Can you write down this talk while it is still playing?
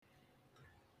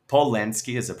Pol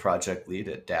Lanski is a project lead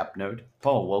at DApp Node.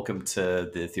 Paul, welcome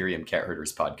to the Ethereum Cat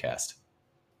Herders podcast.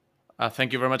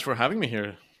 Thank you very much for having me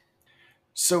here.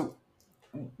 So,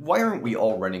 why aren't we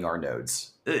all running our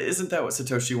nodes? Isn't that what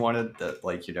Satoshi wanted? That,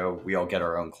 we all get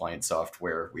our own client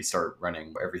software, we start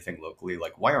running everything locally.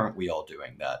 Like, why aren't we all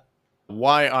doing that?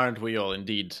 Why aren't we all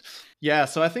indeed? Yeah,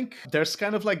 so I think there's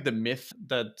kind of like the myth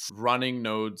that running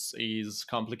nodes is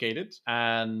complicated.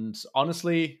 And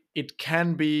honestly, it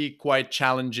can be quite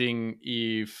challenging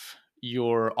if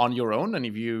you're on your own and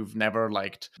if you've never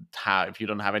if you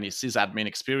don't have any sysadmin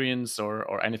experience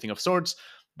or anything of sorts.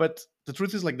 But the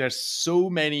truth is, like, there's so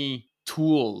many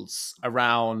tools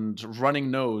around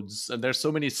running nodes, and there's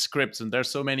so many scripts, and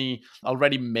there's so many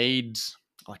already made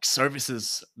like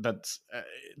services that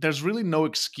there's really no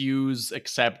excuse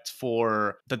except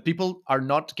for that people are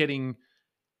not getting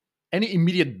any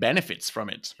immediate benefits from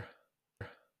it.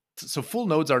 So full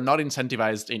nodes are not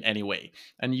incentivized in any way,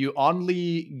 and you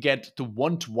only get to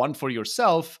want one for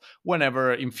yourself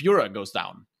whenever Infura goes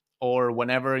down or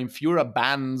whenever Infura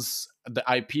bans the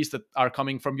IPs that are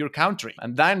coming from your country.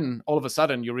 And then all of a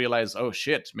sudden you realize, oh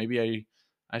shit, maybe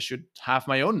I should have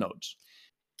my own node.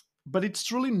 But it's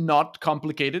truly not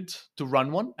complicated to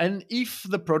run one. And if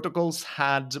the protocols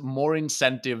had more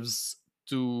incentives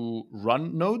to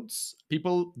run nodes,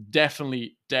 people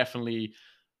definitely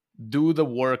do the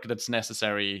work that's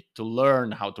necessary to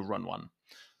learn how to run one.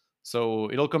 So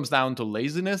it all comes down to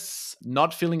laziness,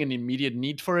 not feeling an immediate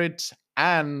need for it,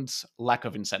 and lack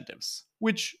of incentives,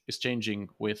 which is changing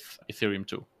with Ethereum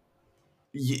too.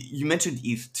 You mentioned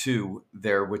ETH2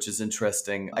 there, which is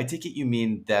interesting. I take it you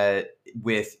mean that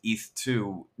with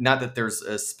ETH2, not that there's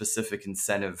a specific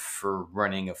incentive for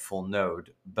running a full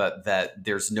node, but that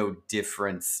there's no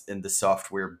difference in the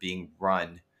software being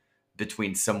run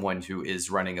between someone who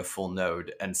is running a full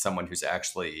node and someone who's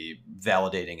actually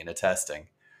validating and attesting,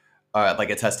 like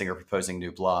attesting or proposing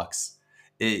new blocks.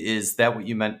 Is that what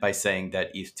you meant by saying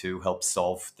that ETH2 helps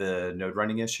solve the node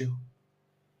running issue?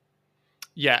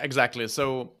 Yeah, exactly.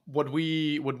 So what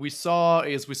we saw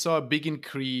is we saw a big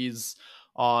increase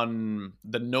on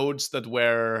the nodes that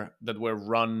were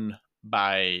run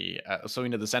by so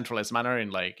in a decentralized manner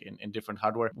in different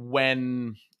hardware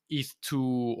when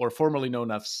ETH2, or formerly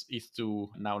known as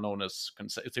ETH2, now known as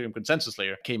Ethereum Consensus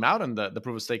Layer, came out, and the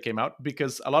proof of stake came out,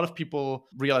 because a lot of people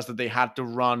realized that they had to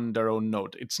run their own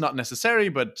node. It's not necessary,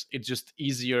 but it's just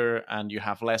easier, and you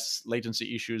have less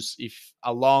latency issues if,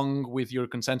 along with your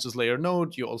Consensus Layer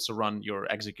node, you also run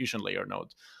your execution layer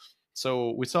node.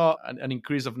 So we saw an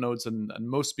increase of nodes, and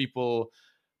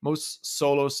most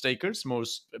solo stakers,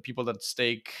 most people that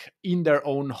stake in their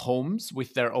own homes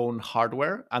with their own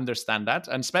hardware understand that.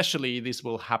 And especially this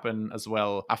will happen as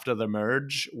well after the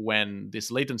merge, when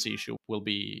this latency issue will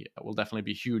definitely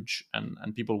be huge,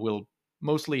 and people will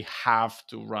mostly have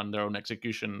to run their own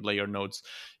execution layer nodes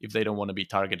if they don't want to be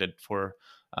targeted for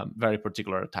very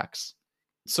particular attacks.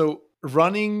 So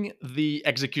running the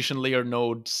execution layer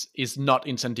nodes is not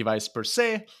incentivized per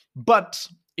se, but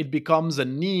it becomes a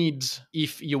need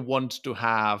if you want to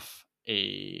have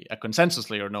a consensus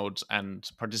layer node and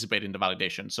participate in the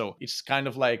validation. So it's kind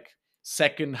of like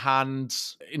second-hand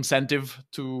incentive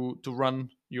to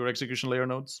run your execution layer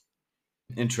nodes.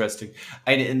 Interesting.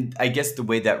 And I guess the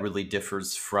way that really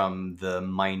differs from the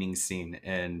mining scene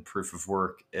and proof of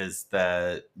work is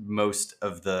that most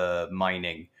of the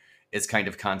mining is kind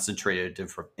of concentrated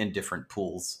in different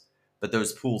pools, but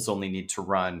those pools only need to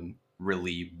run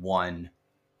really one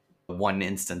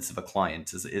instance of a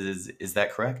client. Is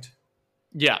that correct?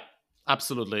 Yeah,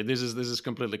 absolutely. This is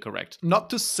completely correct. Not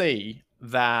to say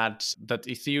that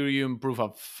Ethereum proof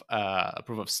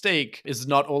of stake is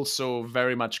not also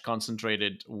very much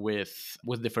concentrated with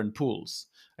different pools.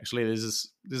 Actually,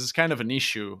 this is kind of an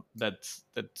issue that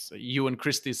you and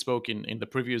Christy spoke in a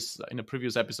previous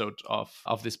episode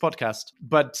of this podcast.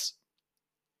 But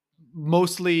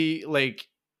mostly, like,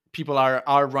 people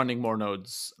are running more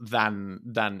nodes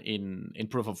than in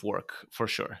proof of work, for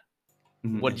sure.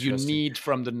 What you Interesting. need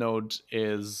from the node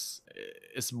is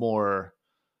more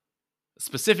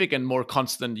specific and more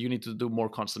constant. You need to do more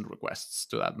constant requests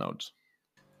to that node.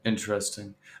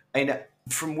 Interesting. I know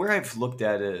from where I've looked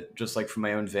at it, just like from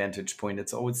my own vantage point,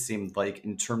 it's always seemed like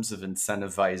in terms of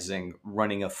incentivizing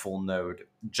running a full node,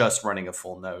 just running a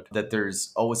full node, that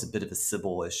there's always a bit of a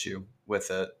Sybil issue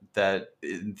with it. That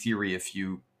in theory, if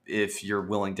you're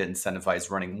willing to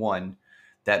incentivize running one,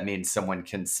 that means someone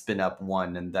can spin up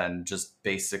one and then just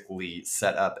basically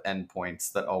set up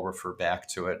endpoints that all refer back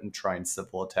to it and try and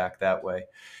Sybil attack that way.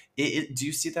 Do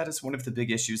you see that as one of the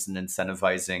big issues in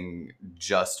incentivizing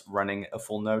just running a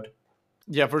full node?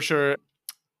 Yeah, for sure.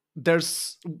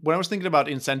 there's when I was thinking about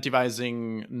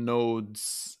incentivizing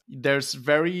nodes, there's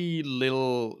very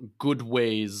little good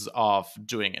ways of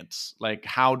doing it. Like,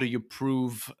 how do you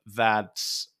prove that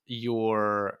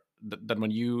that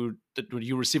when you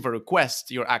receive a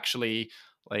request, you're actually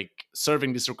like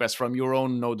serving this request from your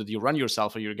own node that you run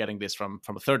yourself, or you're getting this from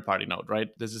a third party node, right?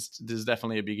 This is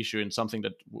definitely a big issue, and something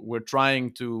that we're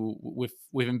trying to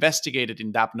we've investigated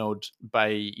in DApp Node by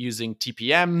using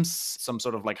TPMs, some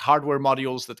sort of like hardware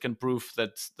modules that can prove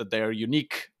that they are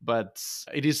unique. But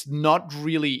it is not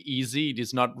really easy. It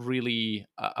is not really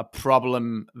a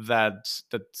problem that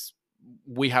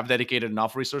we have dedicated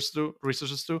enough resources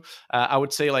to. I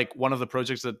would say like one of the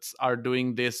projects that are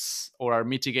doing this or are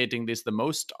mitigating this the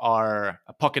most are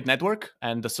a Pocket Network,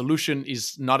 and the solution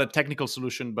is not a technical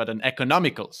solution but an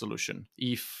economical solution.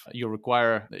 If you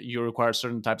require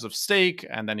certain types of stake,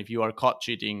 and then if you are caught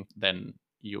cheating, then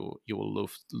you will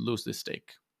lose this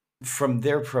stake. From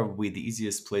there, probably the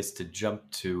easiest place to jump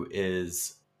to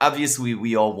is obviously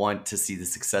we all want to see the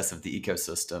success of the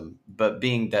ecosystem, but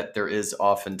being that there is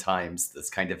oftentimes this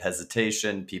kind of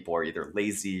hesitation, people are either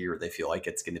lazy or they feel like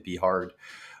it's going to be hard.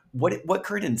 What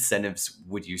current incentives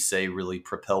would you say really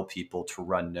propel people to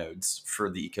run nodes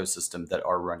for the ecosystem that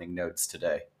are running nodes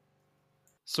today?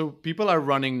 So people are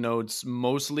running nodes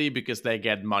mostly because they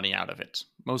get money out of it,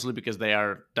 mostly because they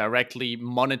are directly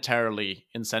monetarily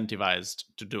incentivized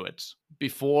to do it.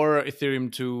 Before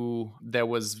Ethereum 2, there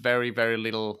was very, very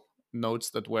little nodes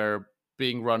that were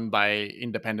being run by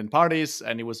independent parties,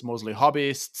 and it was mostly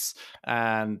hobbyists.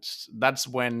 And that's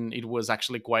when it was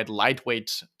actually quite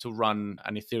lightweight to run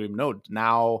an Ethereum node.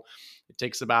 Now it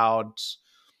takes about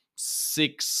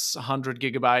 600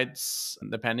 gigabytes,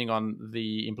 depending on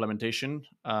the implementation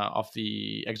of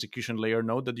the execution layer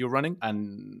node that you're running.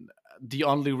 And the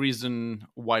only reason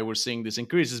why we're seeing this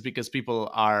increase is because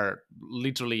people are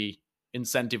literally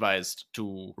incentivized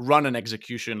to run an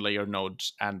execution layer node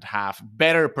and have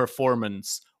better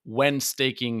performance when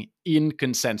staking in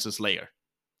consensus layer.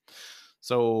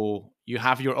 So you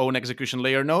have your own execution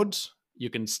layer node. You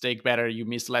can stake better. You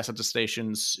miss less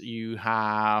attestations. You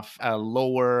have a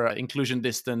lower inclusion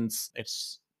distance.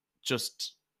 It's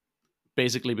just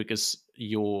basically because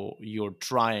you're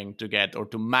trying to get or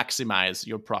to maximize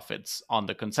your profits on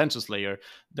the consensus layer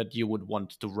that you would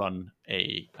want to run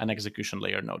an execution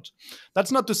layer node.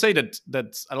 That's not to say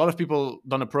that a lot of people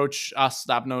don't approach us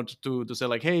DApp Node to say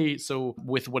like, hey, so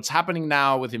with what's happening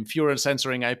now with inferior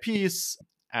censoring IPs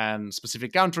and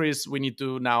specific countries, we need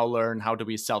to now learn how to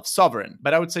be self-sovereign.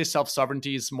 But I would say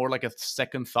self-sovereignty is more like a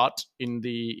second thought in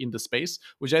the space,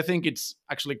 which I think it's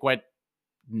actually quite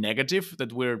negative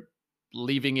that we're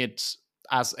leaving it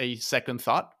as a second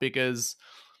thought, because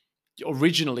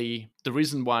originally the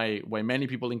reason why many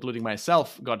people, including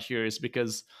myself, got here is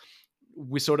because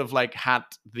we sort of like had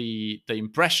the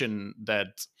impression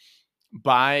that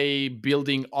by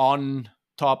building on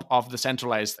top of the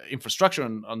centralized infrastructure,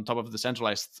 on top of the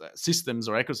centralized systems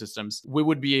or ecosystems, we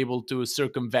would be able to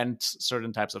circumvent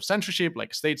certain types of censorship,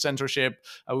 like state censorship.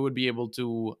 We would be able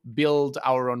to build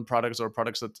our own products, or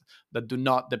products that do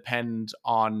not depend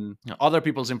on other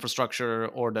people's infrastructure,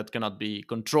 or that cannot be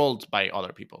controlled by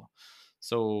other people.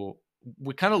 So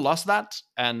we kind of lost that,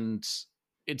 and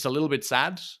it's a little bit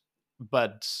sad.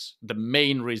 But the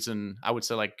main reason, I would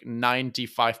say like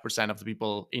 95% of the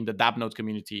people in the DApp node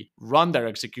community run their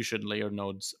execution layer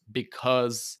nodes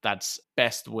because that's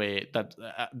best way, that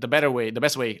the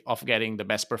best way of getting the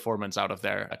best performance out of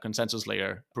their consensus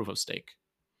layer proof of stake.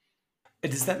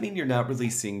 Does that mean you're not really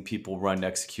seeing people run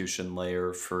execution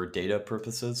layer for data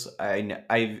purposes?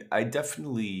 I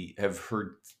definitely have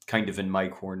heard kind of in my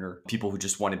corner people who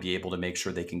just want to be able to make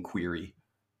sure they can query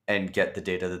and get the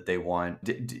data that they want.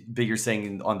 But you're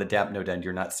saying on the DApp node end,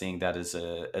 you're not seeing that as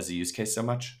a use case so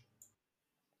much?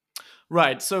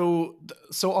 Right. So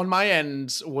on my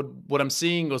end, what I'm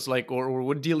seeing was like, or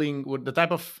we're dealing with the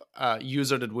type of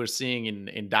user that we're seeing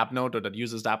in DApp Node, or that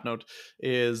uses DApp Node,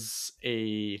 is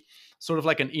a sort of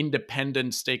like an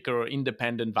independent staker or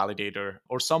independent validator,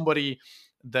 or somebody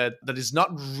that is not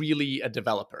really a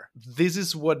developer. This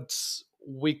is what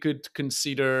we could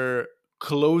consider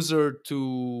closer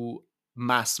to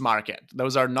mass market.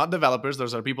 Those are not developers.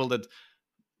 Those are people that,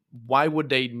 why would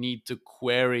they need to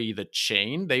query the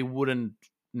chain? They wouldn't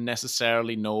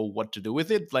necessarily know what to do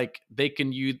with it. Like they can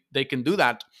do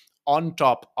that on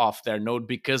top of their node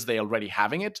because they already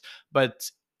having it,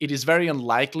 but it is very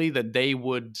unlikely that they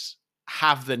would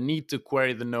have the need to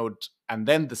query the node and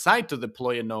then decide to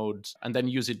deploy a node and then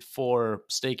use it for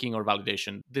staking or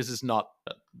validation. This is not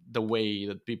the way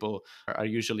that people are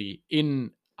usually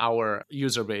in our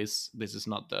user base. This is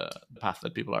not the path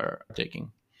that people are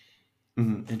taking.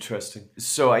 Interesting.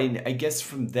 So I guess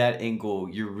from that angle,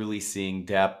 you're really seeing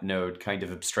DApp Node kind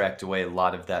of abstract away a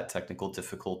lot of that technical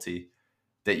difficulty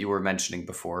that you were mentioning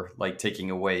before, like taking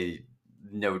away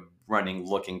Node running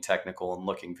looking technical and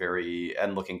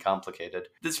looking complicated.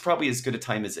 This is probably as good a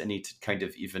time as any to kind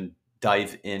of even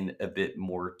dive in a bit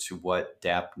more to what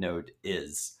DApp Node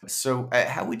is. So,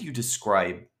 how would you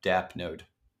describe DApp Node?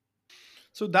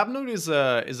 So DApp Node is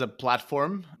a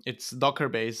platform. It's Docker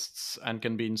based and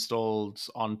can be installed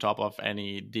on top of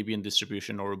any Debian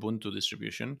distribution or Ubuntu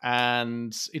distribution.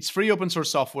 And it's free open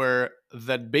source software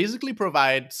that basically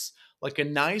provides like a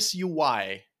nice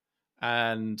UI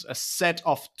and a set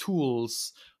of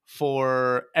tools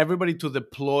for everybody to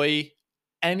deploy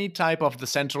any type of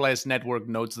decentralized network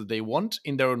nodes that they want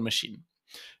in their own machine.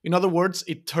 In other words,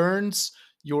 it turns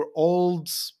your old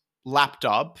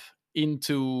laptop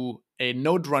into a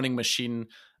node running machine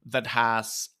that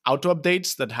has auto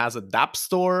updates, that has a DApp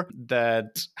store,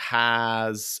 that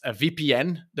has a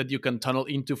VPN that you can tunnel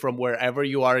into from wherever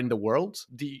you are in the world.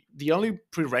 The only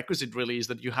prerequisite really is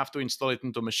that you have to install it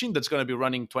into a machine that's going to be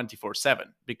running 24/7.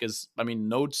 Because, I mean,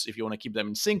 nodes, if you want to keep them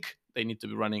in sync, they need to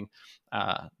be running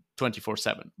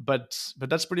 24/7. But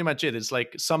that's pretty much it. It's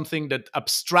like something that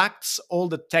abstracts all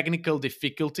the technical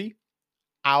difficulty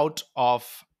out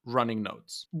of running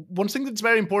nodes. One thing that's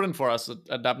very important for us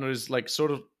at DappNode is like sort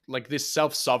of like this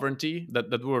self-sovereignty that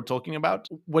we were talking about.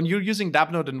 When you're using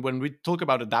DappNode and when we talk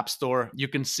about a Dapp store, you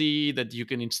can see that you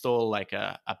can install like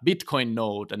a Bitcoin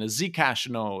node and a Zcash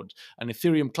node, an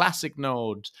Ethereum Classic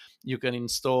node. You can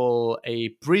install a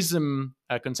Prism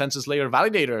consensus layer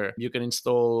validator. You can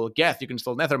install Geth. You can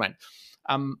install Nethermind.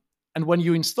 And when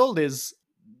you install this,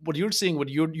 what you're seeing,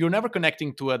 you're never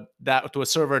connecting to a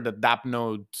server that DApp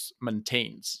Node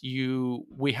maintains.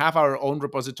 We have our own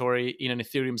repository in an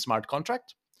Ethereum smart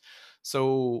contract.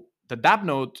 So the DApp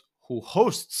Node who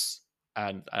hosts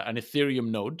an Ethereum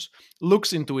node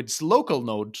looks into its local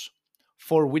node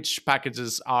for which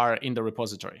packages are in the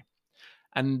repository.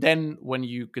 And then when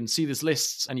you can see these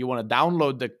lists and you want to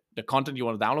download the content, you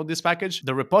want to download this package,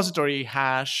 the repository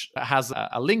hash has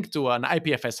a link to an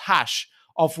IPFS hash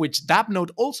of which DApp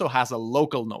Node also has a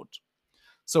local node.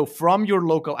 So from your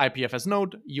local IPFS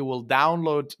node, you will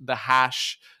download the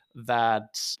hash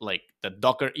that, like the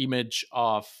Docker image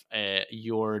of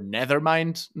your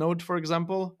Nethermind node, for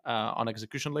example, on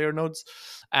execution layer nodes,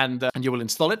 and you will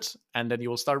install it, and then you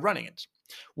will start running it.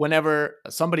 Whenever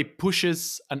somebody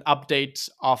pushes an update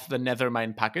of the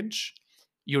Nethermind package,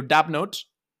 your DApp node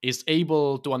is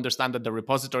able to understand that the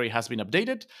repository has been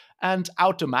updated and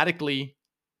automatically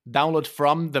download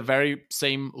from the very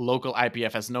same local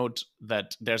IPFS node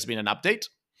that there's been an update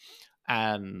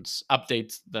and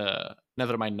update the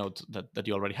Nethermind node that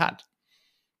you already had.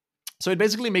 So it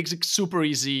basically makes it super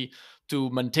easy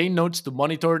to maintain nodes, to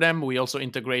monitor them. We also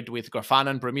integrate with Grafana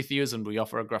and Prometheus, and we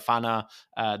offer Grafana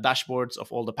dashboards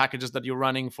of all the packages that you're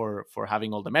running for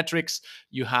having all the metrics.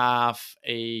 You have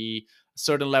a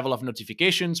certain level of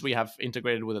notifications. We have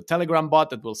integrated with a Telegram bot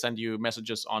that will send you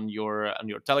messages on your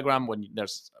Telegram when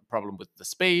there's a problem with the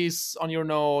space on your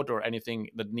node or anything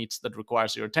that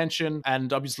requires your attention.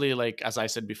 And obviously, like as I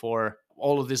said before,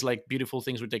 all of these like beautiful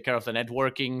things, we take care of the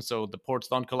networking, so the ports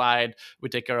don't collide. We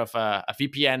take care of a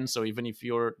VPN, so even if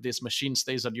this machine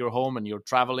stays at your home and you're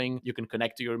traveling, you can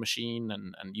connect to your machine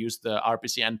and use the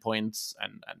RPC endpoints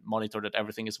and monitor that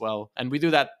everything is well. And we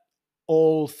do that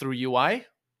all through UI.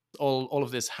 All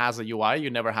of this has a UI. You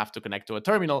never have to connect to a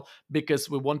terminal because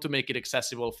we want to make it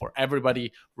accessible for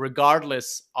everybody,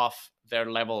 regardless of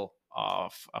their level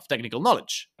of technical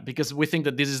knowledge. Because we think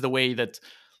that this is the way that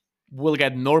we'll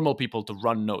get normal people to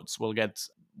run nodes. We'll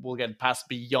get past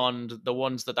beyond the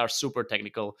ones that are super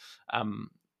technical, and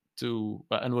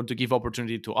want to give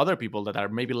opportunity to other people that are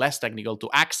maybe less technical to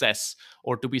access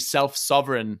or to be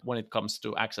self-sovereign when it comes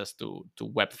to access to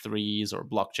Web3s or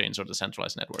blockchains or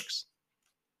decentralized networks.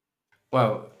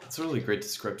 Wow, it's a really great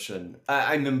description.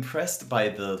 I'm impressed by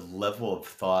the level of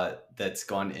thought that's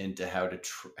gone into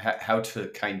how to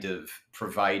kind of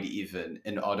provide even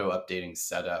an auto updating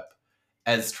setup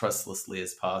as trustlessly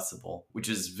as possible, which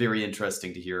is very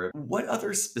interesting to hear. What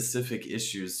other specific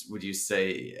issues would you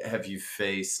say have you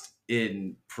faced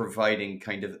in providing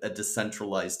kind of a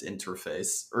decentralized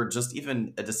interface or just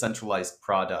even a decentralized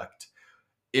product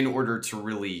in order to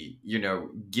really,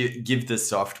 give the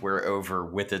software over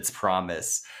with its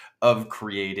promise of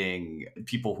creating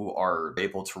people who are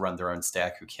able to run their own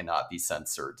stack, who cannot be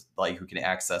censored, like who can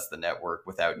access the network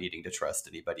without needing to trust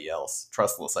anybody else?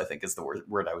 Trustless, I think, is the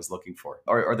word I was looking for.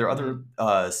 Are there other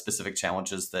specific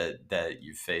challenges that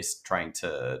you faced trying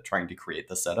to create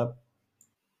the setup?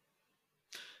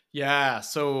 Yeah,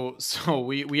 so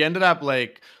we ended up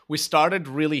like we started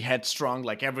really headstrong,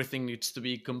 like everything needs to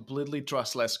be completely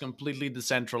trustless, completely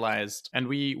decentralized. And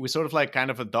we sort of like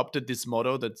kind of adopted this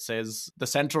motto that says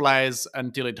decentralize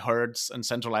until it hurts and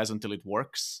centralize until it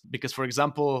works. Because for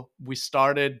example, we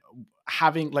started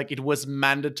having like it was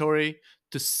mandatory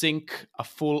to sync a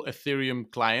full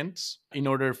Ethereum client in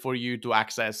order for you to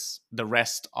access the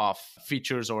rest of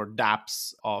features or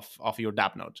dApps of your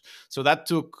DApp node. So that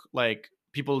took like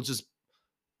people just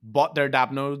bought their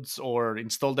DApp nodes or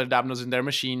installed their DApp nodes in their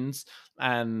machines,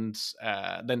 and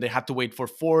then they had to wait for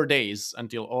 4 days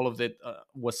until all of it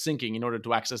was syncing in order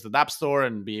to access the DApp store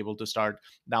and be able to start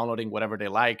downloading whatever they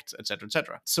liked, etc.,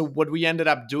 etc. So what we ended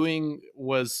up doing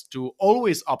was to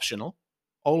always optional,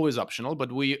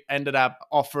 but we ended up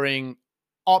offering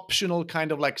optional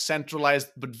kind of like centralized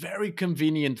but very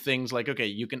convenient things like, okay,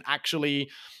 you can actually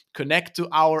connect to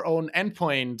our own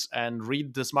endpoint and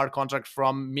read the smart contract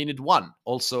from minute one.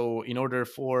 Also, in order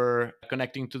for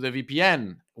connecting to the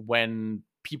VPN, when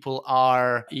people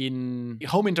are in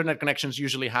home internet connections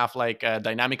usually have like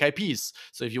dynamic IPs.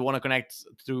 So if you want to connect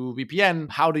through VPN,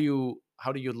 how do you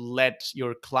let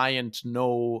your client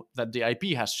know that the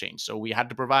IP has changed? So we had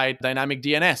to provide dynamic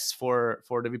DNS for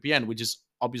the VPN, which is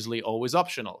obviously always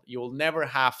optional. You will never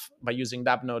have, by using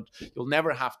DApp Node, you'll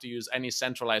never have to use any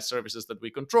centralized services that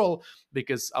we control,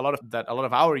 because a lot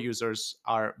of our users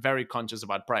are very conscious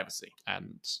about privacy,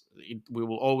 and we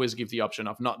will always give the option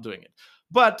of not doing it.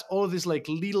 But all of these like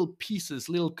little pieces,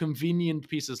 little convenient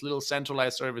pieces, little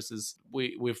centralized services,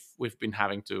 we've been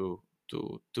having to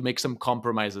make some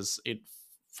compromises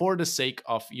for the sake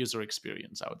of user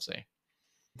experience, I would say.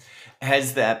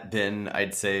 Has that been,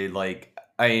 I'd say, like,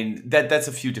 I mean, that's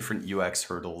a few different UX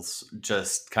hurdles,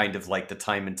 just kind of like the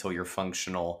time until you're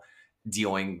functional,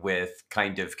 dealing with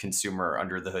kind of consumer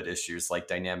under the hood issues like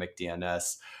dynamic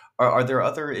DNS. Are there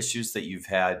other issues that you've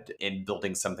had in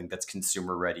building something that's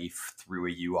consumer ready through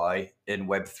a UI in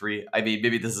Web3? I mean,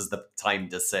 maybe this is the time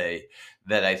to say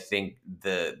that I think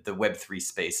the Web3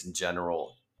 space in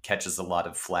general catches a lot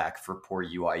of flack for poor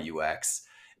UI UX.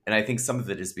 And I think some of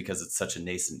it is because it's such a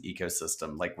nascent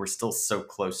ecosystem. Like, we're still so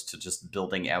close to just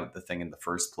building out the thing in the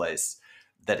first place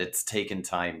that it's taken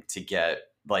time to get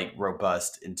like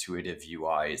robust, intuitive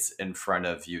UIs in front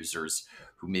of users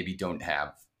who maybe don't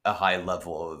have a high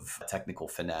level of technical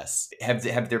finesse.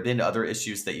 Have there been other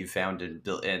issues that you found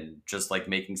in just like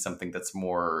making something that's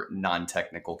more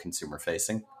non-technical consumer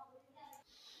facing?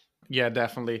 Yeah,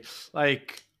 definitely.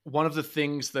 Like one of the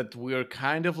things that we're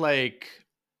kind of like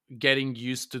getting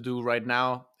used to do right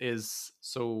now is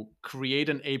so create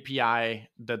an API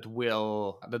that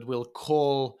will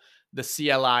call the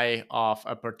CLI of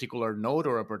a particular node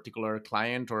or a particular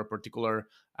client or a particular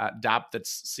DApp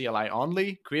that's CLI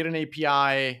only. Create an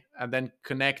API and then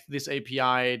connect this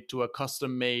API to a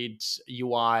custom made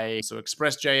UI. So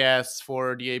Express.js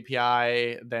for the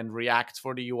API, then React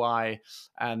for the UI,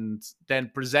 and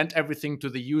then present everything to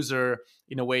the user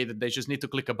in a way that they just need to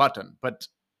click a button. But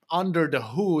under the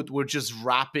hood, we're just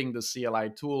wrapping the CLI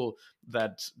tool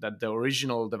that the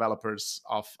original developers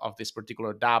of this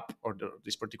particular DApp or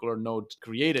this particular node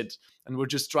created, and we're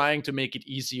just trying to make it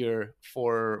easier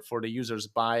for the users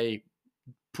by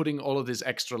putting all of these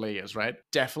extra layers, right?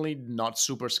 Definitely not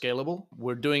super scalable.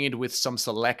 We're doing it with some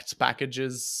select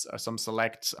packages, some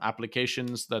select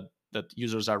applications that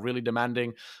users are really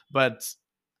demanding, but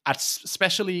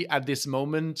especially at this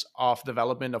moment of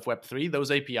development of Web3, those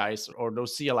APIs or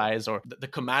those CLIs or the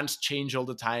commands change all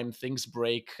the time, things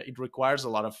break. It requires a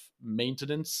lot of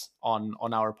maintenance on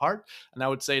our part. And I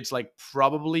would say it's like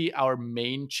probably our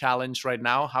main challenge right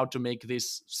now, how to make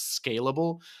this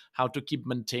scalable, how to keep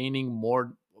maintaining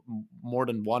more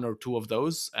than one or two of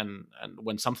those, and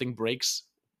when something breaks,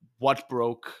 what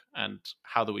broke and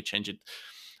how do we change it.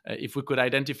 If we could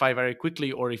identify very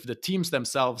quickly, or if the teams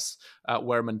themselves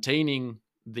were maintaining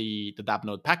the DApp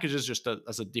Node packages just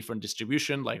as a different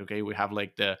distribution, like okay, we have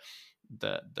like the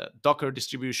Docker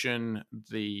distribution,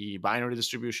 the binary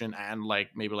distribution, and like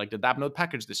maybe like the DApp Node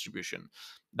package distribution.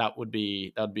 That would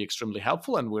be extremely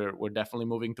helpful, and we're definitely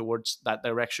moving towards that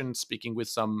direction. Speaking with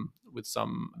some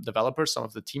developers, some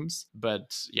of the teams,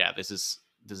 but yeah, this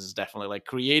is definitely like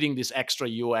creating this extra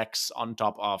UX on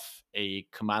top of a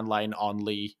command line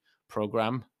only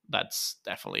program. That's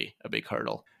definitely a big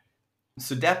hurdle.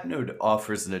 So DApp Node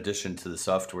offers, in addition to the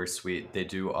software suite, they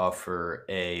do offer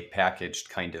a packaged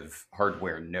kind of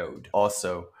hardware node.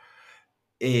 Also,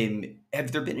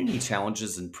 have there been any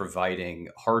challenges in providing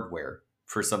hardware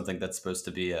for something that's supposed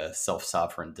to be a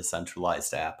self-sovereign,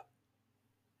 decentralized app?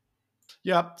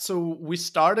 Yeah, so we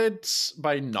started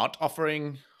by not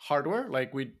offering hardware.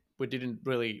 Like we didn't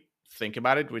really think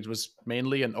about it, which was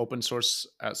mainly an open source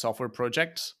software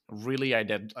project, really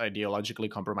ideologically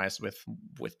compromised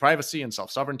with privacy and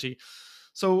self sovereignty.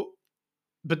 So,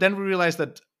 but then we realized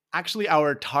that actually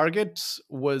our target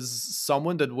was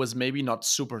someone that was maybe not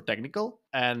super technical,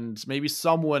 and maybe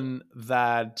someone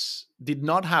that did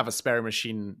not have a spare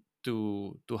machine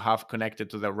to have connected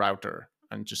to their router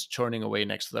and just churning away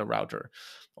next to their router.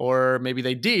 Or maybe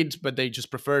they did, but they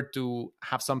just preferred to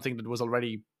have something that was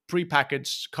already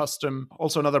pre-packaged, custom.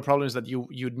 Also, another problem is that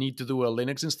you'd need to do a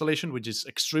Linux installation, which is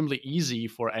extremely easy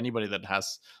for anybody that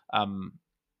has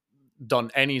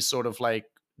done any sort of like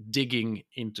digging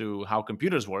into how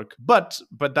computers work. But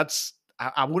that's,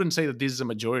 I wouldn't say that this is a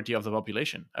majority of the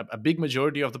population. A big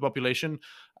majority of the population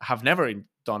have never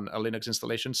done a Linux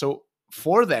installation. So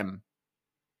for them,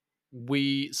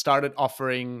 we started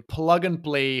offering plug and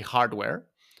play hardware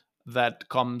that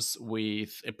comes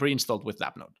with pre-installed with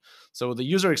DApp Node. So the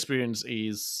user experience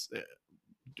is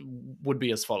would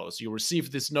be as follows: you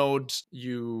receive this node,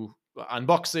 you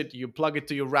unbox it, you plug it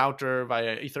to your router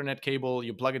via Ethernet cable,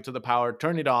 you plug it to the power,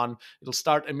 turn it on, it'll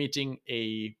start emitting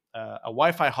a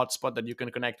Wi-Fi hotspot that you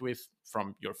can connect with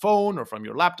from your phone or from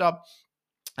your laptop,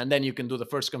 and then you can do the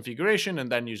first configuration,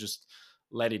 and then you just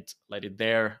let it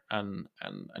there, and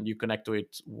you connect to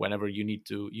it whenever you need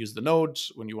to use the node,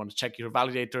 when you want to check your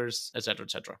validators, etc.,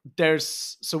 etc.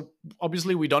 There's, so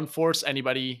obviously we don't force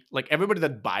anybody, like everybody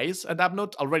that buys a DApp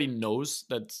Node already knows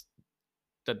that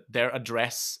their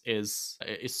address is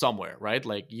somewhere, right?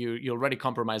 Like you're already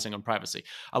compromising on privacy.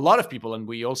 A lot of people, and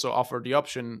we also offer the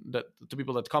option that to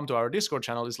people that come to our Discord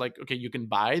channel, is like, okay, you can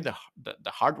buy the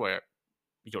hardware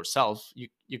yourself.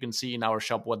 You can see in our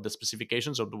shop what the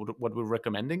specifications or what we're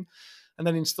recommending, and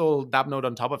then install DApp Node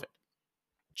on top of it.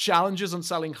 Challenges on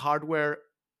selling hardware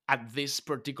at this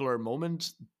particular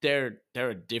moment, they're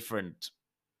a different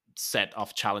set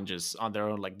of challenges on their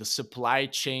own. Like the supply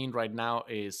chain right now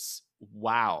is,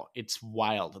 wow, it's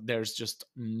wild. There's just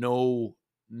no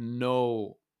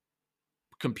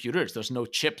computers, there's no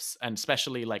chips, and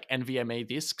especially like NVMe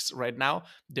disks right now,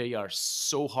 they are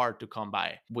so hard to come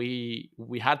by. We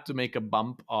had to make a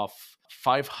bump of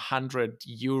 500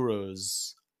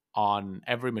 euros on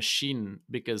every machine,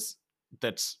 because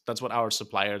that's what our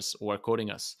suppliers were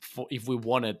quoting us for if we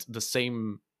wanted the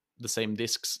same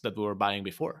disks that we were buying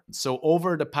before. So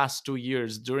over the past 2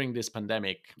 years during this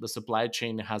pandemic, the supply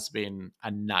chain has been a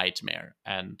nightmare,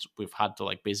 and we've had to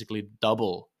like basically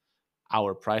double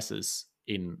our prices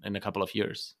in a couple of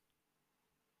years.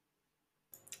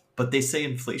 But they say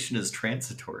inflation is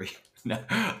transitory. No,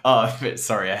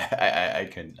 sorry, I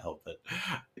couldn't help it.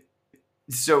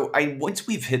 So once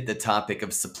we've hit the topic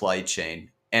of supply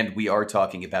chain, and we are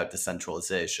talking about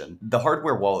decentralization, the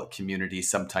hardware wallet community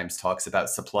sometimes talks about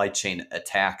supply chain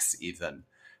attacks, even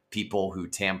people who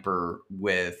tamper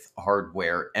with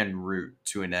hardware en route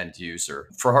to an end user.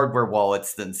 For hardware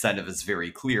wallets, the incentive is very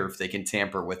clear. If they can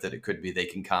tamper with it, it could be they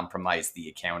can compromise the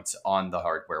accounts on the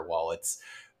hardware wallets.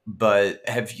 But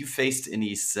have you faced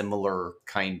any similar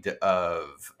kind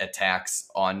of attacks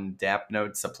on DApp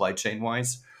Node supply chain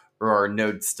wise? Or are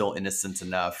nodes still innocent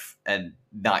enough and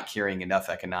not carrying enough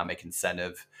economic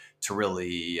incentive to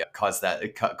really cause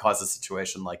a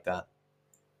situation like that?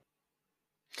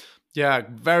 Yeah,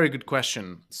 very good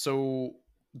question. So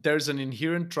there's an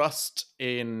inherent trust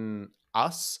in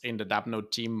us in the DApp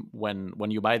Node team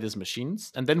when you buy these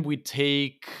machines, and then we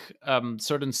take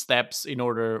certain steps in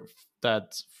order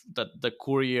that the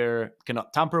courier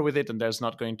cannot tamper with it, and there's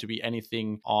not going to be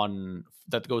anything on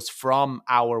that goes from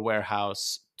our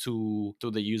warehouse to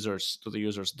the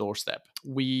user's doorstep.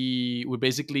 We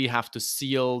basically have to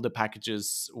seal the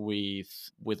packages with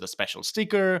a special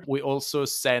sticker. We also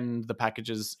send the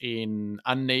packages in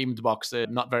unnamed boxes,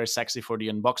 not very sexy for the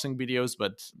unboxing videos,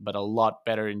 but a lot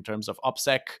better in terms of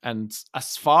OPSEC. And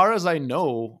as far as I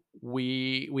know,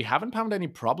 we haven't found any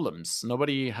problems.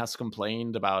 Nobody has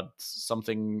complained about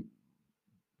something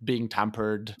being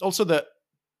tampered. Also, the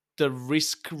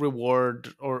risk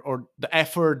reward or the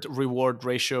effort reward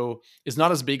ratio is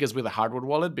not as big as with a hardware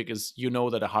wallet, because you know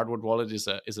that a hardware wallet is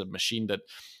a machine that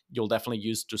you'll definitely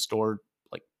use to store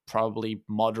like probably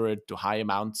moderate to high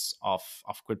amounts of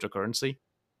cryptocurrency.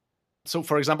 So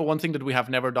for example, one thing that we have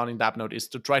never done in DApp Node is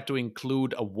to try to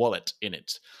include a wallet in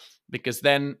it, because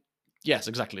then, yes,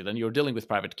 exactly, then you're dealing with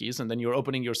private keys, and then you're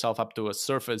opening yourself up to a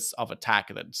surface of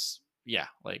attack that's, yeah,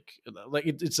 like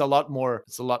it's a lot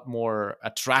more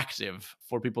attractive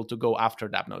for people to go after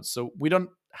DApp Nodes. So we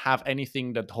don't have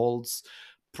anything that holds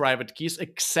private keys,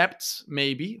 except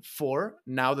maybe for,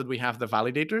 now that we have the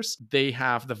validators, they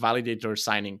have the validator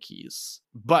signing keys,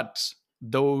 but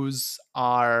those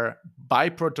are by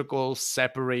protocol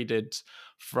separated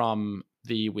from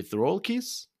the withdrawal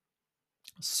keys.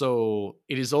 So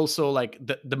it is also like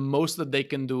the most that they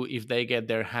can do if they get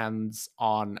their hands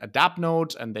on a DApp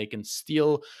node and they can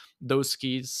steal those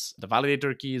keys, the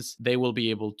validator keys, they will be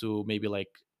able to maybe like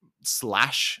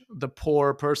slash the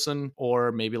poor person,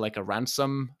 or maybe like a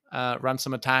ransom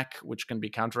attack, which can be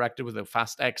counteracted with a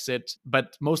fast exit.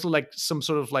 But mostly like some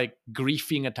sort of like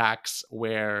griefing attacks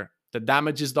where the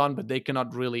damage is done, but they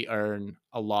cannot really earn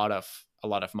a lot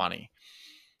of money.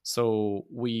 So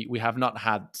we have not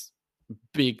had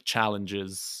big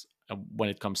challenges when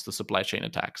it comes to supply chain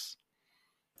attacks.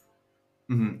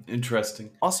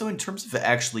 Interesting. Also, in terms of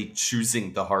actually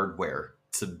choosing the hardware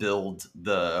to build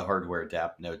the hardware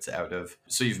DApp nodes out of,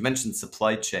 so you've mentioned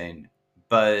supply chain,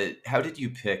 but how did you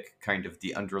pick kind of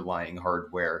the underlying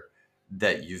hardware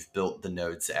that you've built the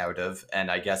nodes out of? And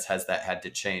I guess has that had to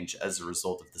change as a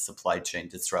result of the supply chain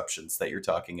disruptions that you're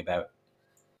talking about?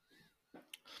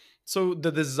 So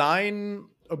the design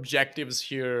objectives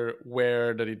here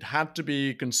were that it had to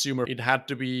be consumer, it had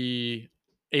to be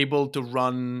able to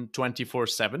run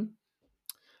 24/7,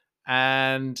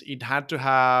 and it had to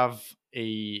have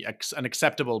an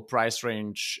acceptable price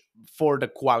range for the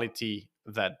quality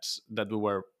that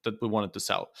we wanted to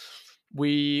sell.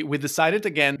 We decided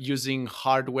again using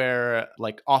hardware,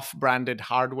 like off-branded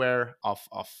hardware of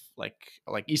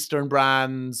like Eastern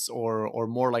brands, or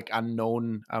more like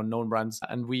unknown brands,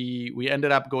 and we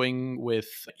ended up going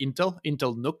with Intel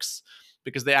NUCs,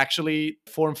 because they actually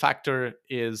form factor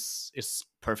is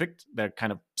perfect. They're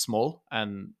kind of small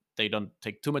and they don't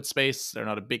take too much space. They're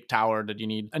not a big tower that you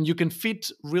need, and you can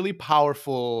fit really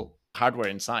powerful hardware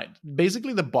inside.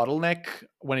 Basically, the bottleneck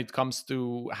when it comes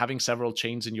to having several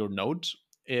chains in your node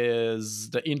is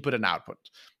the input and output.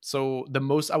 So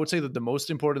I would say that the most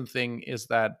important thing is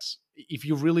that if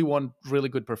you really want really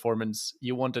good performance,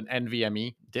 you want an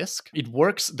NVMe disk.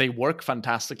 They work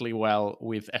fantastically well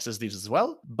with SSDs as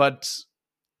well, but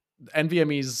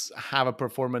NVMEs have a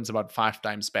performance about 5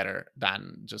 times better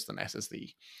than just an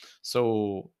SSD.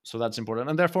 So that's important.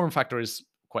 And their form factor is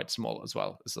quite small as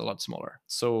well. It's a lot smaller.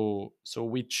 So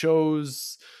we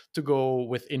chose to go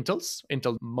with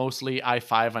Intel, mostly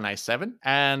i5 and i7,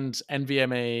 and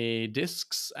NVMe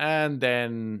disks, and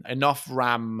then enough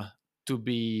RAM to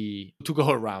go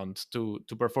around to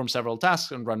perform several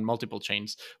tasks and run multiple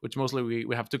chains, which mostly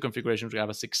we have two configurations. We have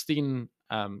a 16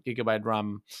 gigabyte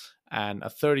RAM and a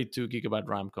 32 gigabyte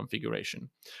RAM configuration.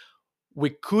 We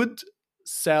could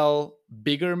sell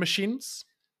bigger machines,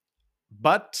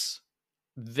 but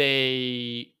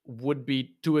they would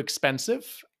be too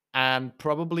expensive and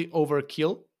probably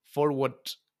overkill for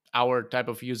what our type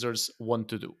of users want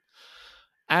to do.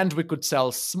 And we could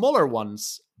sell smaller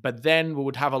ones, but then we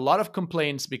would have a lot of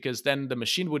complaints, because then the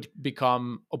machine would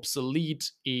become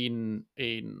obsolete in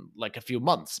like a few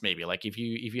months. Maybe like if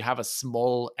you have a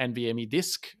small NVMe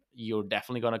disk, you're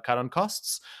definitely going to cut on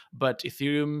costs, but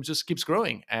Ethereum just keeps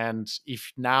growing. And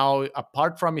if now,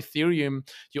 apart from Ethereum,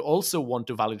 you also want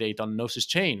to validate on Gnosis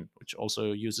chain, which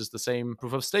also uses the same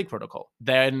proof of stake protocol,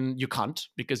 then you can't,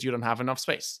 because you don't have enough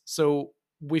space. So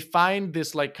we find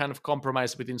this like kind of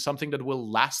compromise between something that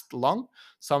will last long,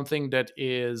 something that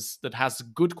has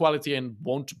good quality and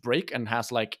won't break and has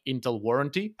like Intel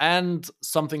warranty, and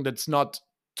something that's not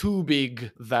too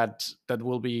big that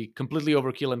will be completely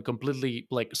overkill and completely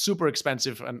like super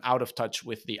expensive and out of touch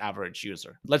with the average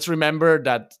user. Let's remember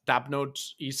that DApp Node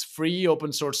is free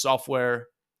open source software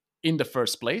in the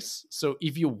first place. So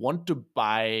if you want to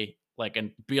buy like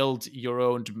and build your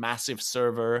own massive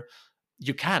server,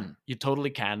 you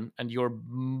totally can, and you're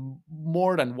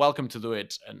more than welcome to do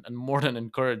it, and more than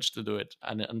encouraged to do it,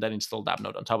 and then install DApp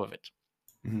Node on top of it.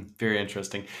 Very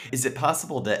interesting. Is it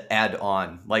possible to add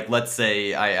on, like, let's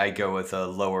say I go with a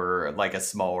lower, like a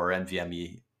smaller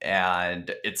NVMe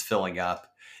and it's filling up.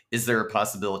 Is there a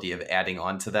possibility of adding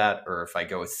on to that? Or if I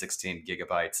go with 16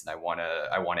 gigabytes and I want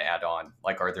to add on,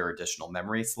 like, are there additional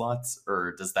memory slots,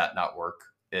 or does that not work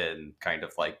in kind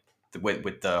of like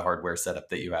with the hardware setup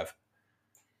that you have?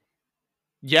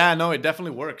 Yeah, no, it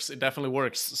definitely works. It definitely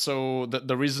works. So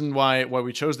the reason why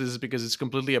we chose this is because it's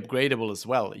completely upgradable as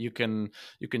well. You can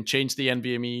change the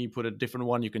NVMe, put a different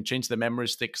one. You can change the memory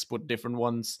sticks, put different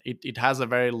ones. It has a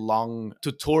very long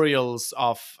tutorials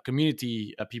of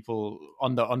community people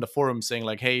on the forum saying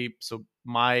like, hey, so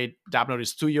my DApp node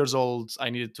is 2 years old.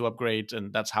 I needed to upgrade,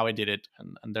 and that's how I did it.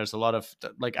 And there's a lot of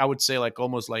like, I would say like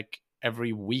almost like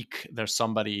every week there's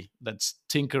somebody that's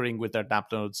tinkering with their DApp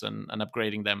nodes and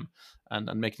upgrading them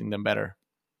and making them better.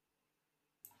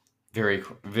 Very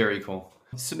cool.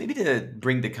 So maybe to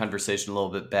bring the conversation a little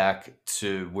bit back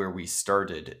to where we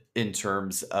started in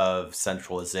terms of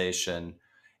centralization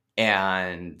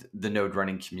and the node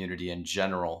running community in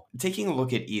general. Taking a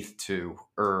look at ETH2,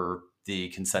 or the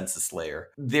consensus layer,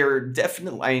 it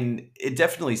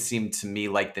definitely seemed to me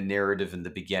like the narrative in the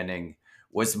beginning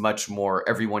was much more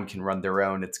everyone can run their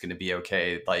own, it's going to be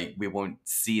okay. Like, we won't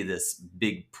see this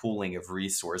big pooling of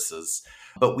resources.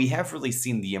 But we have really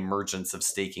seen the emergence of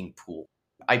staking pool.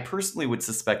 I personally would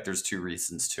suspect there's two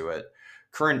reasons to it.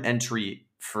 Current entry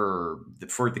for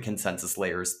the consensus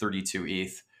layer is 32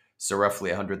 ETH, so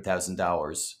roughly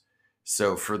 $100,000.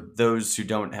 So for those who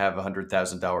don't have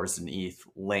 $100,000 in ETH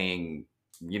laying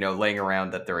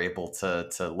around that they're able to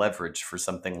leverage for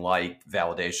something like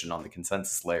validation on the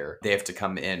consensus layer, they have to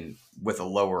come in with a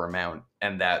lower amount,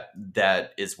 and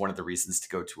that is one of the reasons to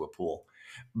go to a pool.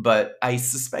 But I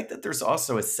suspect that there's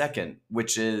also a second,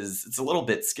 which is it's a little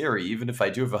bit scary. Even if I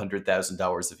do have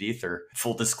 $100,000 of Ether,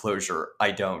 full disclosure,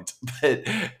 I don't. But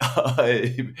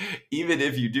even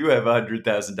if you do have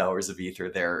 $100,000 of Ether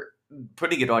there,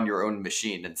 putting it on your own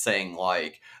machine and saying,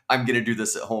 like, I'm going to do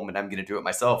this at home and I'm going to do it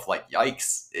myself, like,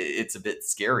 yikes, it's a bit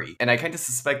scary. And I kind of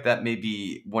suspect that may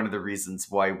be one of the reasons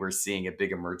why we're seeing a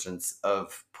big emergence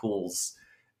of pools,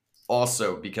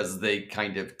 also because they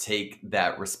kind of take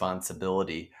that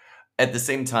responsibility. At the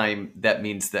same time, that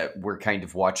means that we're kind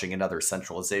of watching another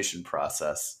centralization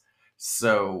process.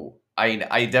 So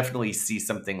I definitely see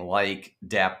something like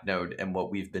DApp Node and what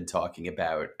we've been talking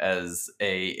about as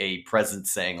a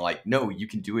presence saying, like, no, you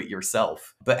can do it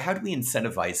yourself. But how do we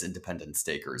incentivize independent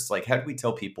stakers? Like, how do we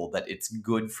tell people that it's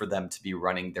good for them to be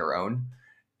running their own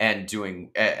and doing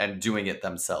it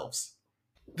themselves?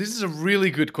 This is a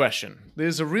really good question.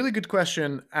 This is a really good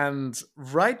question. And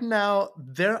right now,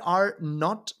 there are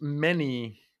not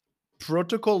many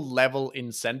protocol level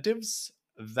incentives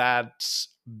that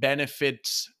benefit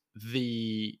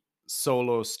the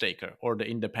solo staker or the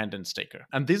independent staker.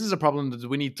 And this is a problem that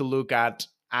we need to look at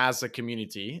as a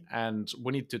community and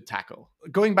we need to tackle.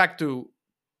 Going back to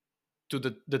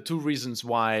the two reasons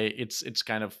why it's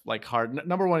kind of like hard.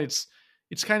 Number one, it's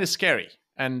kind of scary.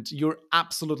 And you're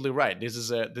absolutely right.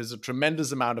 There's a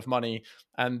tremendous amount of money,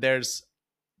 and there's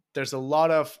a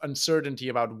lot of uncertainty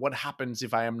about what happens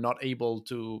if I am not able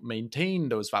to maintain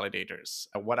those validators.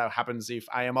 What happens if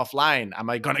I am offline? Am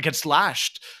I going to get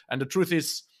slashed? And the truth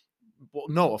is, well,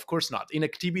 no, of course not.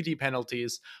 Inactivity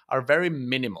penalties are very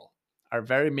minimal,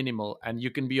 and you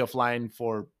can be offline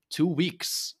for 2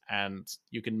 weeks and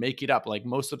you can make it up. Like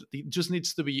it just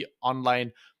needs to be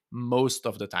online most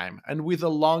of the time. And with a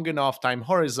long enough time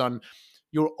horizon,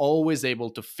 you're always able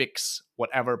to fix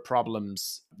whatever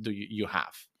problems you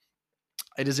have.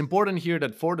 It is important here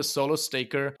that for the solo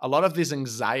staker, a lot of this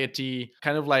anxiety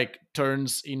kind of like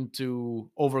turns into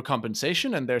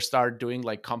overcompensation, and they start doing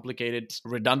like complicated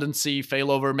redundancy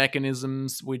failover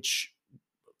mechanisms, which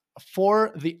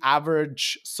for the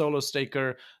average solo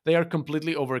staker, they are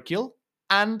completely overkill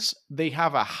and they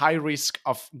have a high risk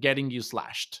of getting you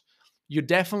slashed. You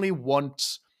definitely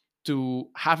want to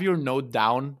have your node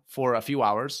down for a few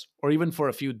hours or even for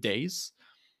a few days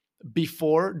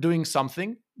before doing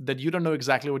something that you don't know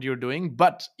exactly what you're doing.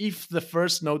 But if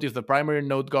the primary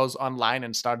node goes online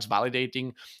and starts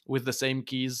validating with the same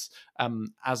keys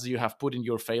as you have put in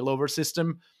your failover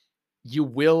system, you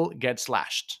will get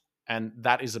slashed. And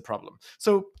that is a problem.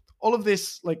 So all of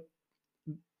this, like,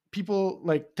 people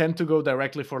like tend to go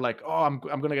directly for like, oh, I'm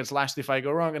going to get slashed if I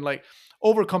go wrong. And like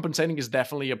overcompensating is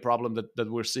definitely a problem that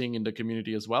we're seeing in the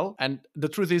community as well. And the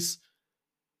truth is,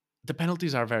 the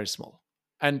penalties are very small.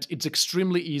 And it's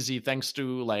extremely easy thanks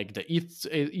to like the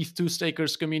ETH2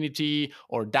 stakers community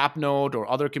or DApp Node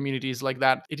or other communities like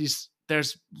that.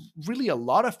 There's really a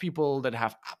lot of people that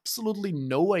have absolutely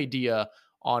no idea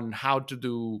on how to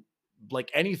do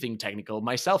like anything technical.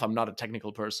 Myself, I'm not a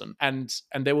technical person, and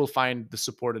they will find the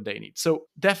support that they need. So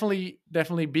definitely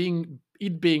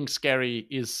being scary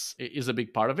is a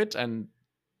big part of it, and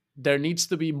there needs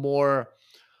to be more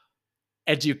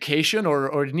education,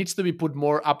 or it needs to be put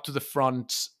more up to the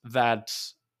front that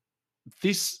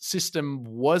this system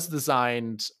was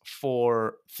designed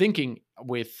for thinking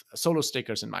with solo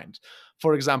stakers in mind.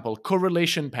 For example,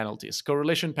 correlation penalties.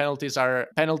 Correlation penalties are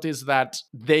penalties that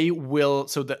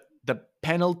the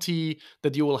penalty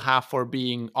that you will have for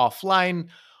being offline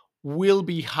will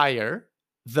be higher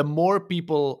the more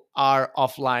people are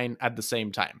offline at the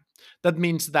same time. That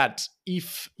means that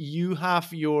if you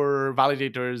have your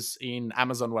validators in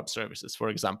Amazon Web Services, for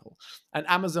example, and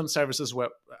Amazon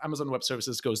Web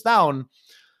Services goes down,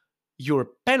 your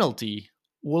penalty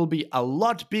will be a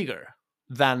lot bigger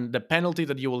than the penalty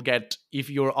that you will get if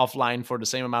you're offline for the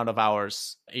same amount of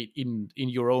hours in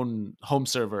your own home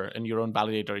server and your own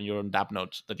validator and your own DApp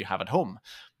node that you have at home.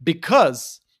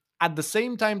 Because at the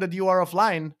same time that you are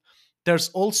offline, there's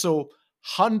also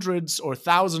hundreds or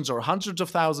thousands or hundreds of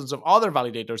thousands of other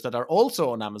validators that are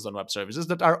also on Amazon Web Services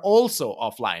that are also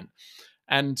offline.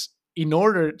 And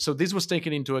so this was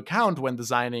taken into account when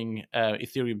designing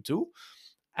Ethereum 2,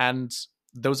 and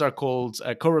those are called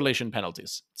correlation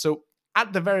penalties. So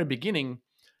at the very beginning,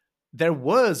 there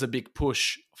was a big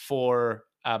push for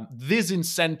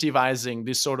disincentivizing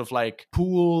this sort of like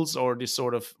pools, or this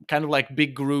sort of kind of like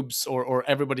big groups, or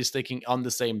everybody's taking on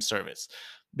the same service.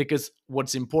 Because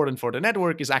what's important for the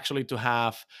network is actually to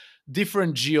have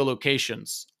different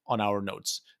geolocations on our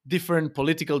nodes, different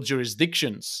political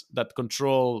jurisdictions that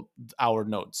control our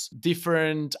nodes,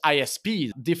 different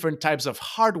ISPs, different types of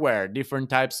hardware, different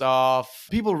types of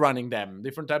people running them,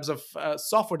 different types of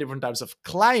software, different types of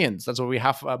clients. That's why we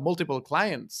have multiple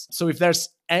clients. So if there's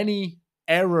any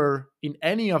error in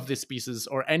any of these pieces,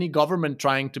 or any government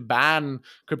trying to ban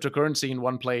cryptocurrency in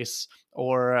one place,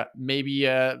 or maybe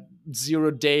a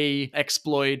 0-day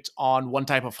exploit on one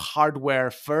type of hardware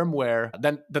firmware,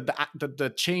 then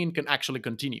the chain can actually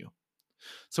continue.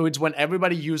 So it's when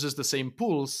everybody uses the same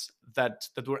pools that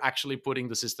we're actually putting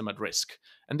the system at risk.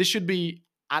 And this should be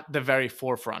at the very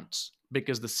forefront,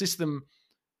 because the system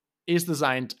is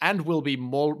designed and will be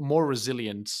more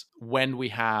resilient when we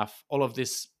have all of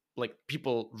this, like,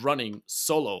 people running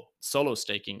solo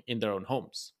staking in their own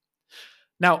homes.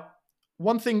 Now,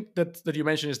 one thing that you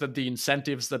mentioned is that the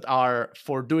incentives that are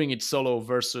for doing it solo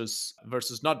versus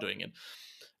not doing it.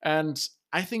 And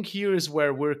I think here is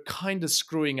where we're kind of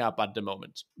screwing up at the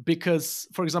moment. Because,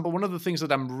 for example, one of the things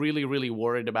that I'm really, really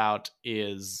worried about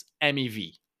is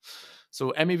MEV.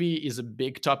 So MEV is a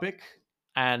big topic.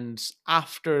 And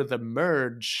after the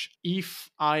merge,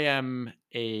 if I am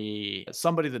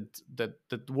somebody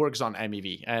that works on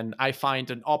MEV and I find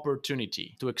an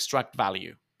opportunity to extract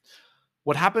value,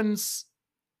 what happens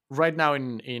right now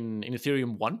in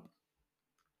Ethereum 1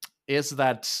 is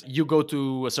that you go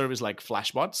to a service like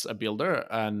Flashbots, a builder,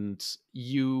 and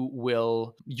you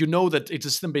know that it's a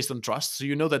system based on trust. So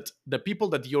you know that the people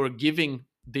that you're giving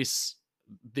these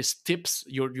tips,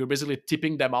 you're basically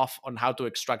tipping them off on how to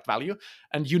extract value,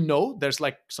 and you know there's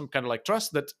like some kind of like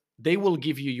trust that they will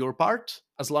give you your part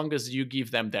as long as you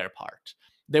give them their part.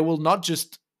 They will not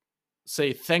just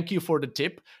say thank you for the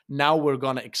tip, now we're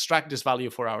going to extract this value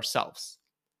for ourselves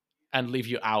and leave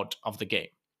you out of the game.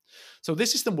 So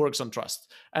this system works on trust.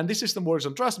 And this system works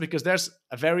on trust because there's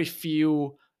a very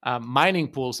few mining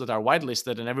pools that are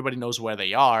whitelisted, and everybody knows where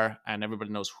they are, and everybody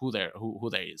knows who there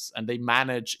is. And they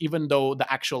manage, even though the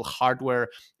actual hardware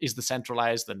is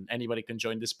decentralized and anybody can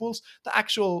join these pools, the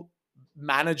actual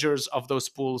managers of those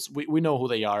pools, we know who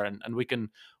they are, and we can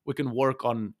work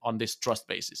on this trust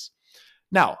basis.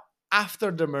 Now,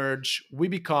 after the merge, we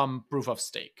become proof of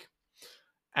stake.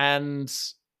 And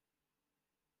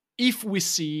if we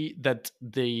see that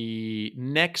the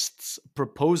next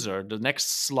proposer, the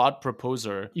next slot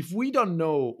proposer, if we don't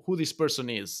know who this person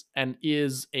is and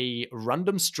is a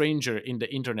random stranger in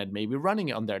the internet, maybe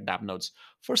running on their DApp nodes,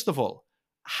 first of all,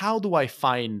 how do I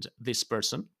find this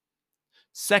person?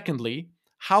 Secondly,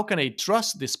 how can I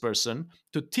trust this person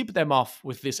to tip them off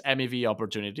with this MEV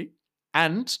opportunity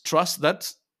and trust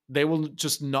that they will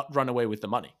just not run away with the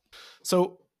money?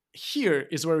 So here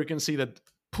is where we can see that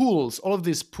pools, all of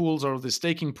these pools, all of these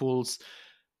staking pools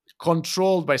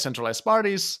controlled by centralized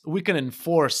parties, we can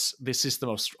enforce this system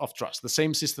of trust, the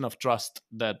same system of trust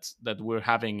that we're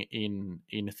having in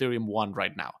Ethereum 1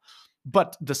 right now.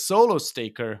 But the solo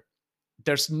staker,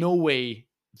 there's no way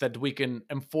that we can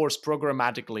enforce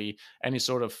programmatically any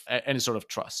sort of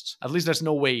trust. At least there's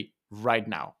no way right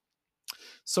now.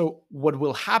 So what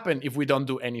will happen if we don't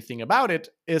do anything about it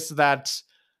is that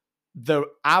the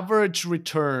average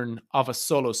return of a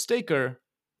solo staker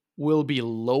will be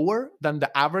lower than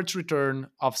the average return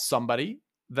of somebody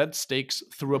that stakes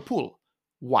through a pool.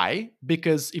 Why?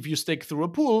 Because if you stake through a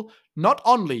pool, not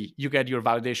only you get your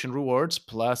validation rewards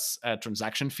plus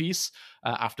transaction fees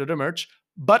after the merge,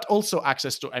 but also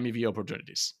access to MEV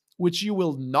opportunities, which you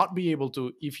will not be able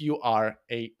to if you are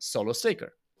a solo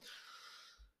staker.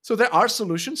 So there are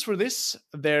solutions for this.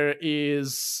 There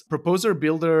is proposer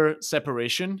builder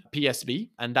separation, PSB,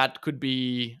 and that could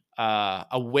be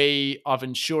a way of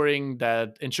ensuring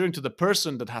to the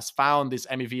person that has found this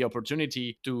MEV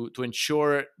opportunity to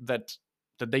ensure that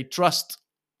they trust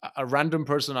a random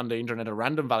person on the internet, a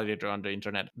random validator on the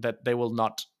internet, that they will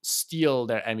not steal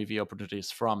their MEV opportunities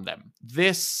from them.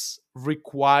 This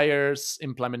requires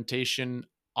implementation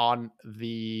on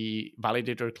the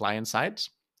validator client side,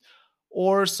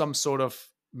 or some sort of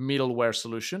middleware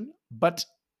solution. But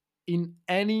in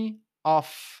any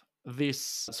of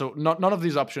this, so none of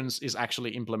these options is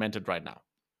actually implemented right now.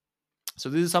 So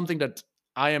this is something that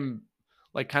I am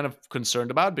like kind of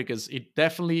concerned about, because it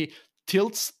definitely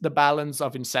tilts the balance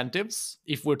of incentives,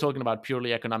 if we're talking about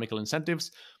purely economical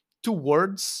incentives,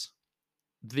 towards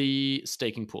the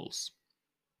staking pools.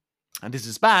 And this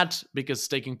is bad because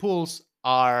staking pools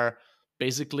are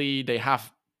basically, they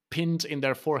have pinned in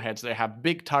their foreheads, they have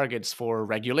big targets for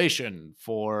regulation,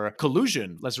 for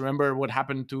collusion. Let's remember what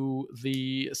happened to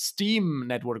the Steam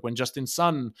network when Justin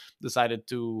Sun decided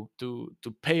to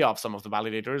pay off some of the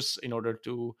validators in order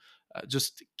to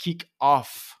just kick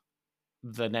off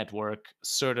the network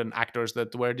certain actors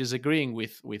that were disagreeing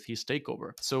with his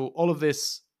takeover. So all of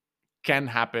this can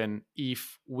happen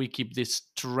if we keep this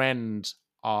trend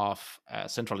of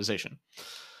centralization.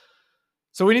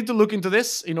 So we need to look into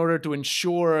this in order to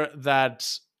ensure that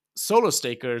solo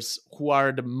stakers, who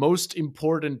are the most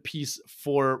important piece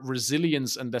for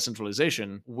resilience and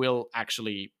decentralization, will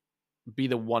actually be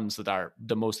the ones that are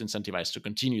the most incentivized to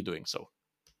continue doing so.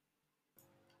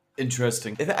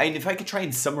 Interesting. If I could try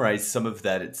and summarize some of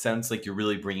that, it sounds like you're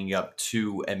really bringing up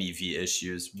two MEV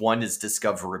issues. One is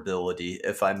discoverability.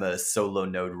 If I'm a solo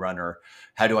node runner,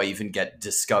 how do I even get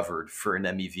discovered for an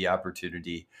MEV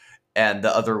opportunity? And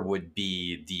the other would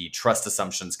be the trust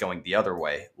assumptions going the other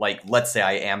way. Like, let's say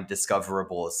I am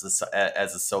discoverable as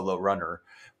a solo runner.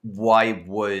 Why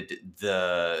would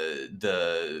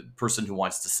the person who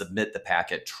wants to submit the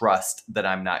packet trust that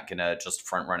I'm not going to just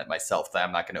front run it myself, that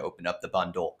I'm not going to open up the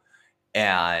bundle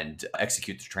and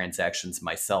execute the transactions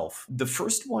myself? The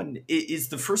first one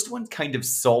kind of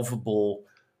solvable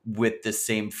with the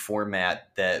same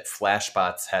format that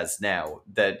Flashbots has now,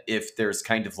 that if there's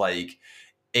kind of like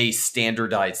a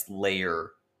standardized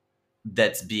layer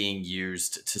that's being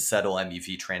used to settle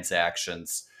MEV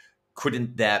transactions,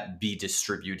 couldn't that be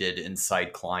distributed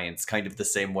inside clients, kind of the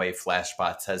same way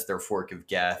Flashbots has their fork of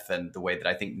Geth, and the way that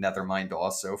I think Nethermind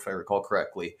also, if I recall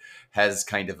correctly, has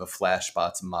kind of a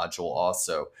Flashbots module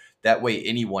also. That way,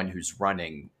 anyone who's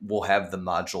running will have the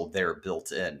module there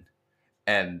built in,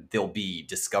 and they'll be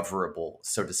discoverable,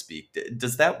 so to speak.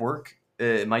 Does that work?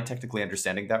 Am I technically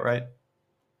understanding that right?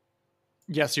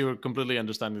 Yes, you're completely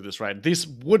understanding this right. This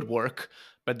would work,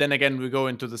 but then again, we go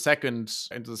into the second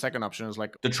option. Is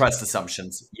like The trust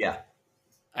assumptions. Yeah.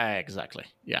 exactly,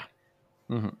 yeah.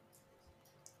 Mm-hmm.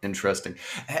 Interesting.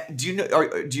 Do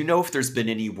you know if there's been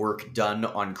any work done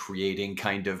on creating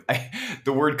kind of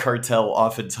the word cartel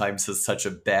oftentimes has such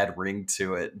a bad ring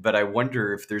to it, but I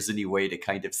wonder if there's any way to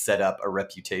kind of set up a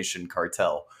reputation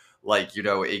cartel, like,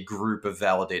 a group of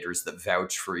validators that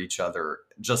vouch for each other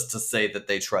just to say that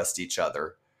they trust each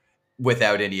other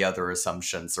without any other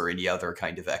assumptions or any other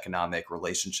kind of economic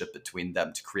relationship between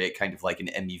them, to create kind of like an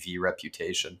MEV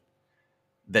reputation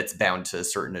that's bound to a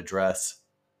certain address.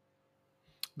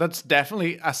 That's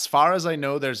definitely, as far as I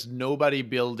know, there's nobody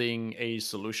building a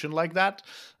solution like that.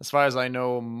 As far as I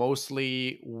know,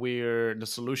 mostly the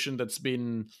solution that's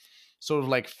been sort of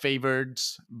like favored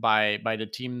by the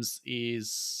teams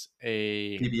is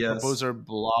a PBS.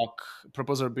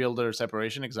 proposer builder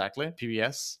separation, exactly,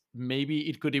 PBS. Maybe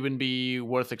it could even be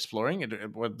worth exploring.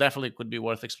 It definitely could be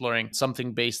worth exploring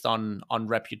something based on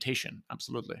reputation.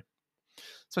 Absolutely,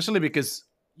 especially because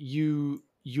you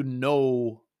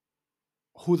know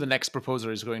who the next proposer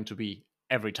is going to be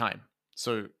every time.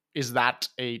 So is that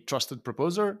a trusted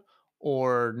proposer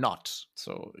or not?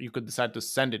 So you could decide to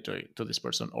send it to this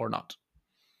person or not.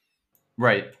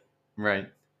 Right. Right.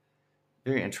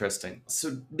 Very interesting.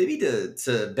 So maybe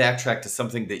to backtrack to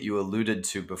something that you alluded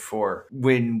to before,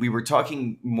 when we were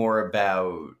talking more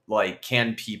about like,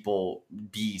 can people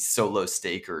be solo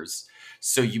stakers?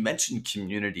 So you mentioned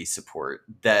community support,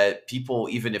 that people,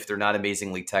 even if they're not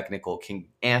amazingly technical, can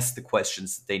ask the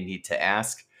questions that they need to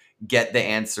ask, get the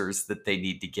answers that they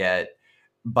need to get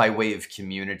by way of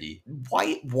community.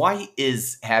 Why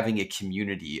is having a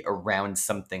community around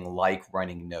something like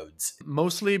running nodes?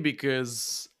 Mostly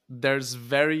because there's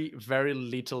very, very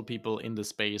little people in the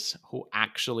space who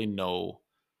actually know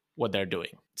what they're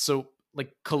doing. So,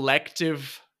 like,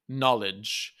 collective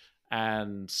knowledge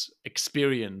and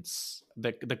experience,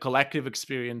 the collective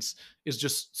experience is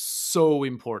just so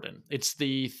important. It's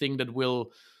the thing that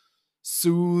will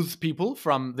soothe people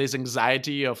from this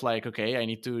anxiety of like, okay, I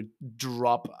need to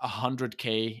drop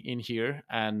 100K in here,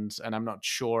 and I'm not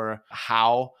sure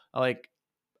how. Like,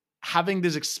 having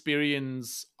this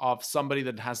experience of somebody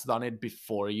that has done it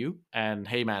before you, and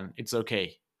hey man, it's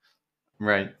okay.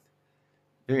 Right.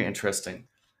 Very interesting.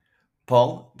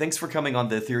 Paul, thanks for coming on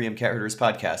the Ethereum Cat Herders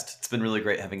podcast. It's been really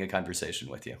great having a conversation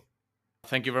with you.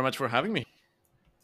 Thank you very much for having me.